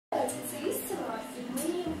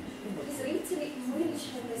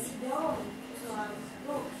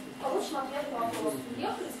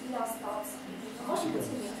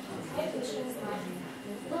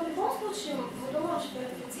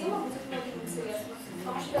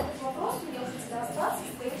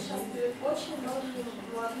многими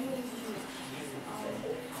молодыми людьми.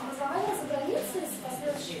 Образование за границей с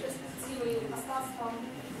последующей перспективой остаться там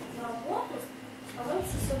на работу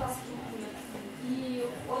становится все доступнее. И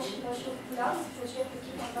очень большую популярность получают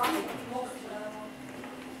такие программы, как МЭФИ-2011.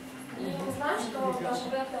 И мы знаем, что даже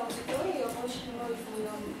в этой аудитории очень многие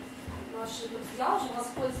наши друзья уже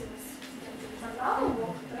воспользовались этой программой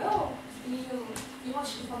МЭФИ-2011, и им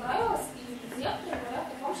очень понравилось, и некоторые говорят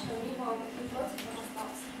о том, что они не против там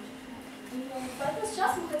остаться. И поэтому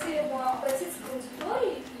сейчас мы хотели бы обратиться к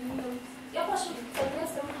аудитории, и я прошу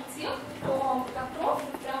приветствовать тех, кто готов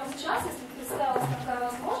прямо сейчас, если представилась такая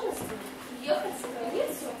возможность, ехать за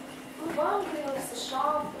границу, в Англию, в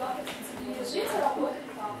США, куда хотите, и жить и работать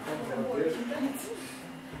там.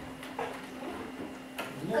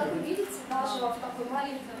 Как вы видите, даже в такой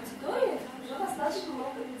маленькой аудитории уже достаточно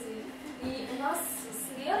много людей. И у нас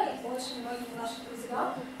с Лерой очень многие наши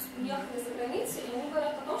друзья уехали за границу, и они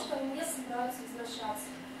говорят о том, что они не собираются возвращаться.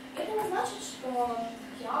 Это не значит, что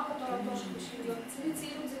я, которая тоже хочу ехать, или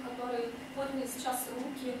те люди, которые подняли сейчас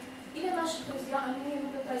руки, или наши друзья, они не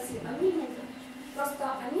любят Россию, они любят. Просто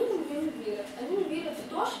они в нее не верят. Они не верят в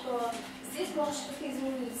то, что здесь может что-то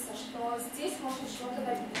измениться, что здесь можно что-то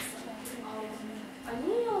добиться.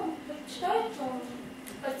 Они предпочитают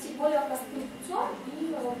пойти более простым путем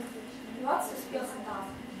и добиваться успеха там.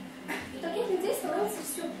 И таких людей становится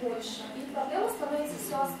все больше, и проблема становится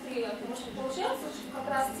все острее, потому что получается, что как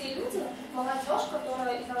раз те люди, молодежь,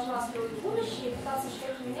 которая должна строить будущее и пытаться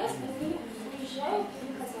что-то менять, они уезжают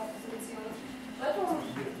и не хотят этого делать. Поэтому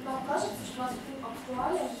нам кажется, что наш фильм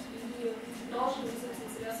актуален и должен вызвать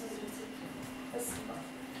интерес у зрителей. Спасибо.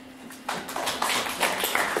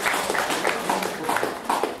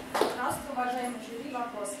 Здравствуйте, уважаемые жюри,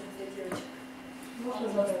 вопросы для девочек. Можно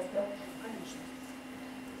задать, да? Конечно.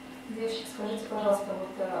 Девочки, скажите, пожалуйста,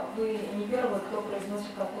 вот вы не первый, кто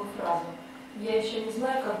произносит такую фразу. Я еще не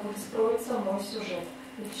знаю, как будет строиться мой сюжет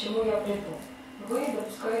и к чему я приду. Вы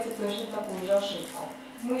допускаете точно такую же ошибку.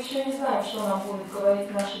 Мы еще не знаем, что нам будут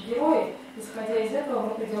говорить наши герои, исходя из этого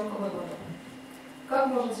мы придем к выводу. Как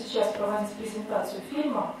можно сейчас проводить презентацию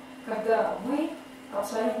фильма, когда вы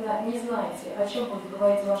абсолютно не знаете, о чем будут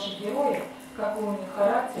говорить ваши герои, какой у них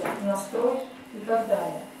характер, настрой и так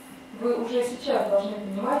далее? Вы уже сейчас должны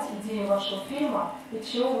понимать идею вашего фильма и к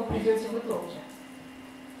чему вы придете в итоге.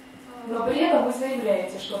 Но при этом вы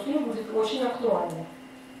заявляете, что фильм будет очень актуальным.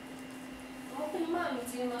 Мы понимаем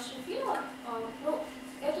идею нашего фильма, но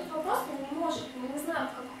этот вопрос мы не знаем,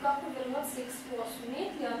 как повернется экспорт.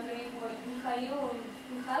 Умеет ли Андрей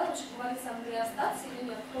Михайлович говорить Андрею остаться или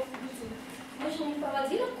нет? Кто победит? Мы же не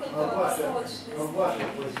проводили какой-то рассрочный. Ваша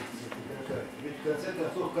позиция какая? Ведь в конце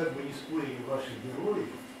концов, как бы ни спорили ваши герои,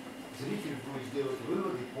 зритель будет делать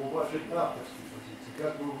выводы по вашей авторской позиции.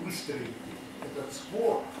 Как вы выстроите этот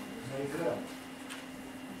спор на экране?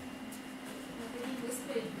 Мы будем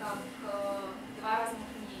выстроить как два разных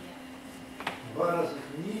мнения. Два разных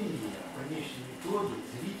мнения в конечном итоге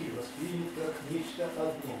зритель воспримет как нечто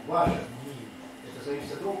одно. Ваше мнение. Это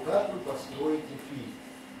зависит от того, как вы построите фильм.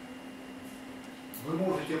 Вы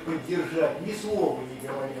можете поддержать ни слова не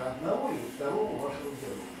говоря одного или второго вашего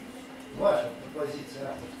героя. Ваша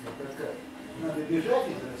позиция авторская какая? Надо бежать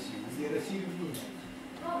из России или Россию менять?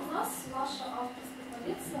 Но у нас ваша авторская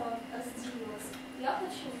позиция разделилась. Я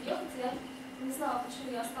хочу уехать, я не знаю, хочу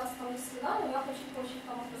ли я остаться там навсегда, но я хочу получить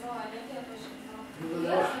там образование. Это я точно знаю. Ну,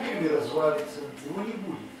 тогда ваш фильм развалится, его не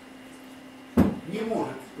будет. Не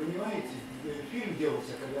может, понимаете? Фильм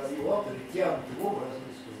делался, когда его авторы тянут его в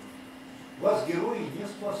разные стороны. Вас герои не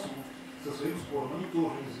спасут со своим спором, они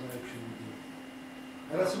тоже не знают, что вы делаете.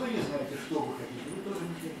 А раз вы не знаете, что вы хотите, вы тоже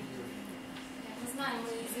не хотите делать. Мы знаем, мы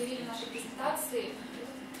заявили в нашей презентации,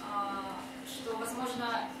 что,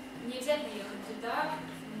 возможно, не обязательно ехать туда,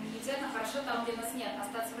 не обязательно хорошо там, где нас нет,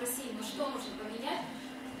 остаться в России. Но что нужно поменять,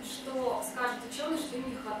 что скажут ученые, что им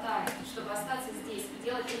не хватает, чтобы остаться здесь и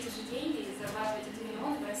делать эти же деньги, и зарабатывать эти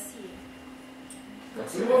миллионы в России?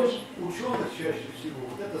 Ученых чаще всего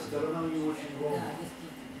вот эта сторона не очень волнует.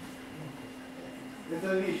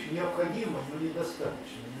 Это вещь необходимая, но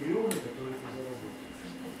недостаточно. Миллионы, которые ты заработаешь.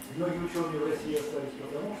 Многие ученые в России остались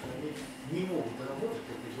потому, что они не могут работать,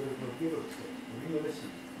 как и говорит мой первый, кстати, вне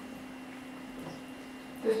России.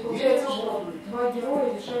 То есть получается, что два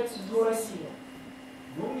героя решают судьбу России.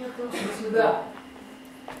 Ну, нет, в смысле, да.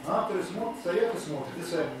 Авторы смотрят, стоят и смотрят, и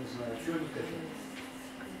сами не знают, что они хотят.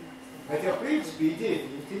 Хотя, в принципе, идея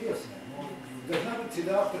интересная, но должна быть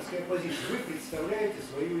всегда авторская позиция. Вы представляете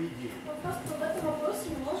свою идею. Но просто в этом вопросе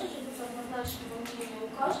не может быть однозначного мнения. У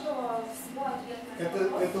каждого свой ответ на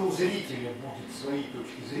этот вопрос. Это у зрителя будет свои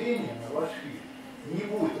точки зрения на ваш фильм. Не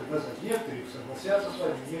будет однозначно. Некоторые согласятся с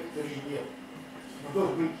вами, некоторые нет. Но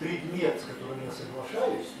должен быть предмет, с которым я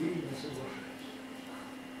соглашаюсь, или не соглашаюсь.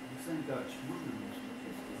 Александр Николаевич, можно меня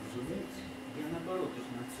спросить? Разумеется. Я наоборот их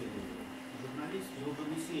нацеливаю. Журналист должен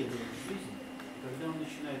исследовать жизнь, и когда он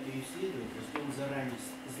начинает ее исследовать, если он заранее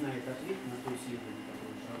знает ответ на то исследование,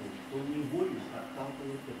 которое он проводит, то он невольно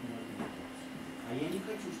подталкивает к этому ответу. А я не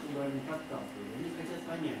хочу, чтобы они подталкивали. Они хотят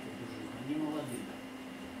понять эту жизнь. Они молодые.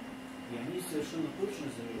 И они совершенно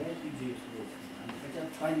точно заявляют идею свою. Они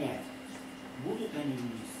хотят понять, будут они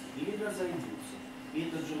вместе или разойдутся. И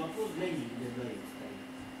этот же вопрос для них, для двоих стоит.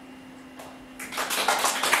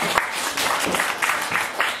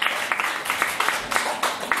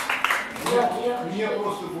 Мне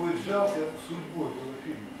просто будет жалко судьбой этого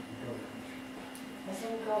фильма.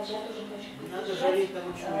 Александр Николаевич, я тоже хочу Надо жалеть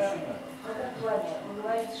того, чего еще нет. В каком плане? Вы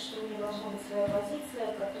говорите, что у них должна быть своя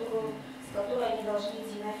позиция, с которой они должны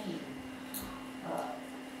идти на фильм.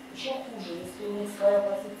 Еще хуже, если у них своя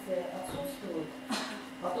позиция отсутствует,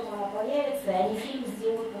 потом она появится, и они фильм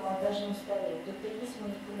сделают на монтажном столе. Вот это и есть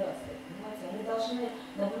манипуляция, понимаете? Они должны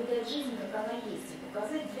наблюдать жизнь, как она есть, и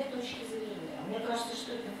показать две точки зрения. Мне кажется,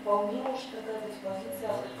 что это вполне может такая быть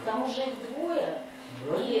позиция. К тому же их двое,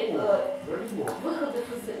 и выходов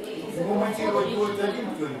из этого монтировать будет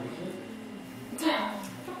один кто-нибудь?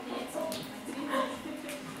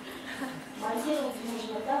 Монтировать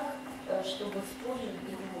нужно так, чтобы спорили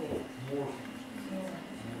двое. Можно.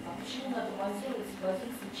 А почему надо монтировать с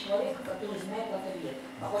позиции человека, который знает ответ?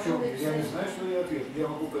 Я не знаю, что я ответ. Я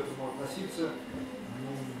могу к этому относиться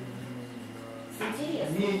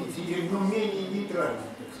менее нейтрально,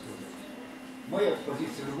 так сказать. Моя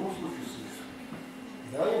позиция в любом случае слышит.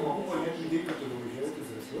 Да, я могу понять людей, которые уезжают из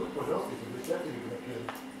России. Вот, пожалуйста, изобретатели графяли.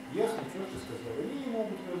 Ясно, что ты сказал. Они не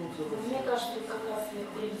могут вернуться в Россию. Мне кажется, как раз я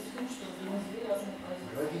говорю с тем, что для нас две разные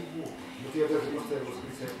позиции. Ради Бога. Вот я даже поставил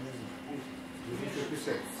восклицательный знак. Вы еще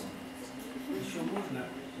писать. Еще можно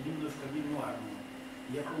немножко мемуарного.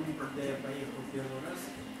 Я помню, когда я поехал первый раз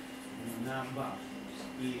на банк.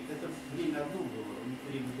 И это время одно было, у них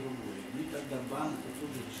время другое. И тогда банк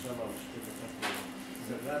тоже рисовал что-то такое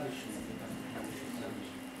загадочное, и там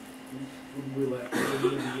тут было,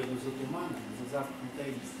 я еду за туманом, за запахом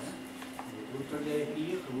таится. Да? Вот когда я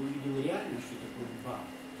приехал, увидел реально, что такое банк.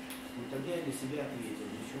 Вот тогда я для себя ответил,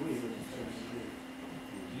 для чего я в этом стране живу.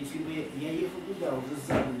 Если бы я ехал туда уже с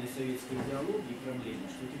заданной советской идеологией проблемой,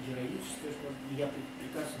 что это героическое, что я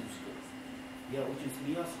прикоснусь к этому. Я очень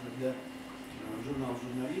смеялся, когда журнал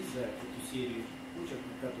 «Журналист» за эту серию «Кучер»,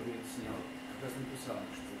 который я снял, как раз написал,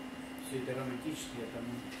 что все это романтическое, там,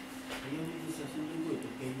 я увидел совсем другое,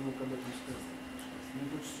 только я не мог об этом сказать. Мне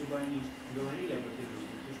хочется, чтобы они говорили об этой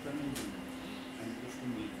жизни, то, что они думают, а не то, что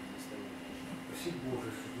мы заставляем. Спасибо Боже,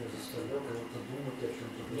 что я заставлял кого-то думать о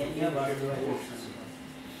чем-то. Я не о вас говорю.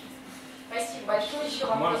 Спасибо большое. Еще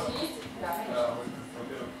вопросы есть? Да, конечно.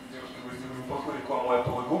 Во-первых, девушка, вы сделали неплохую рекламу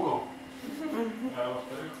Apple и Google. А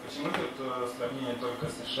во-вторых, почему тут сравнение только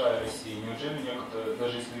США и России? Неужели некуда,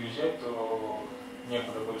 даже если уезжать, то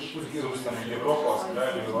некуда больше? Собственно, в Европу,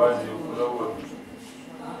 Австралию, в Азию, куда угодно.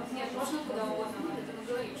 Нет, можно куда угодно. Мы об этом и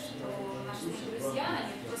говорим, что наши друзья,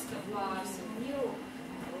 они просто по всему миру,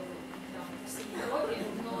 там, по всей Европе,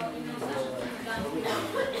 но именно в нашем данном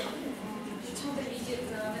почему-то видит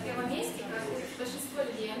на первом месте, как большинство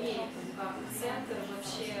людей Америку, как центр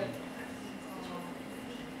вообще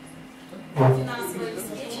финансовой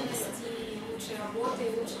обеспеченности, лучшей работы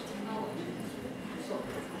и лучших технологий.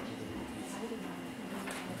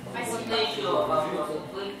 Спасибо. Еще вопрос.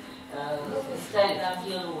 Вы стали нам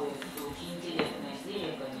героев. Очень интересная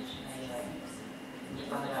серия, конечно, мне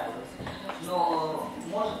понравилась. Но,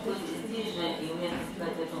 может быть, здесь же, и уместно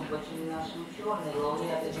сказать о том, почему наши ученые,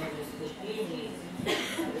 лауреаты Нобелевской премии,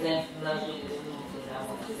 когда им предложили вернуться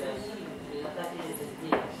работать в Россию, хотели это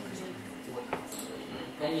сделать. Вот.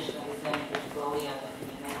 Конечно, вы сами тоже лауреатов не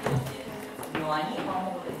найдете, но они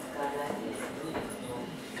помогут им сказать людям, кто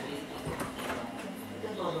близкий.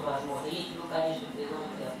 Это тоже возможно. Если вы, конечно,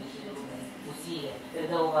 приложите определенные усилия,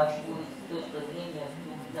 тогда у вас будет точка зрения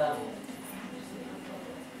здоровья.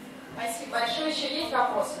 Спасибо большое. Еще есть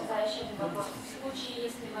вопросы? Да, еще один вопрос. В случае,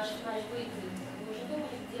 если ваш сценарий выиграет, вы уже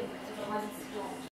думали, где проводить съемки?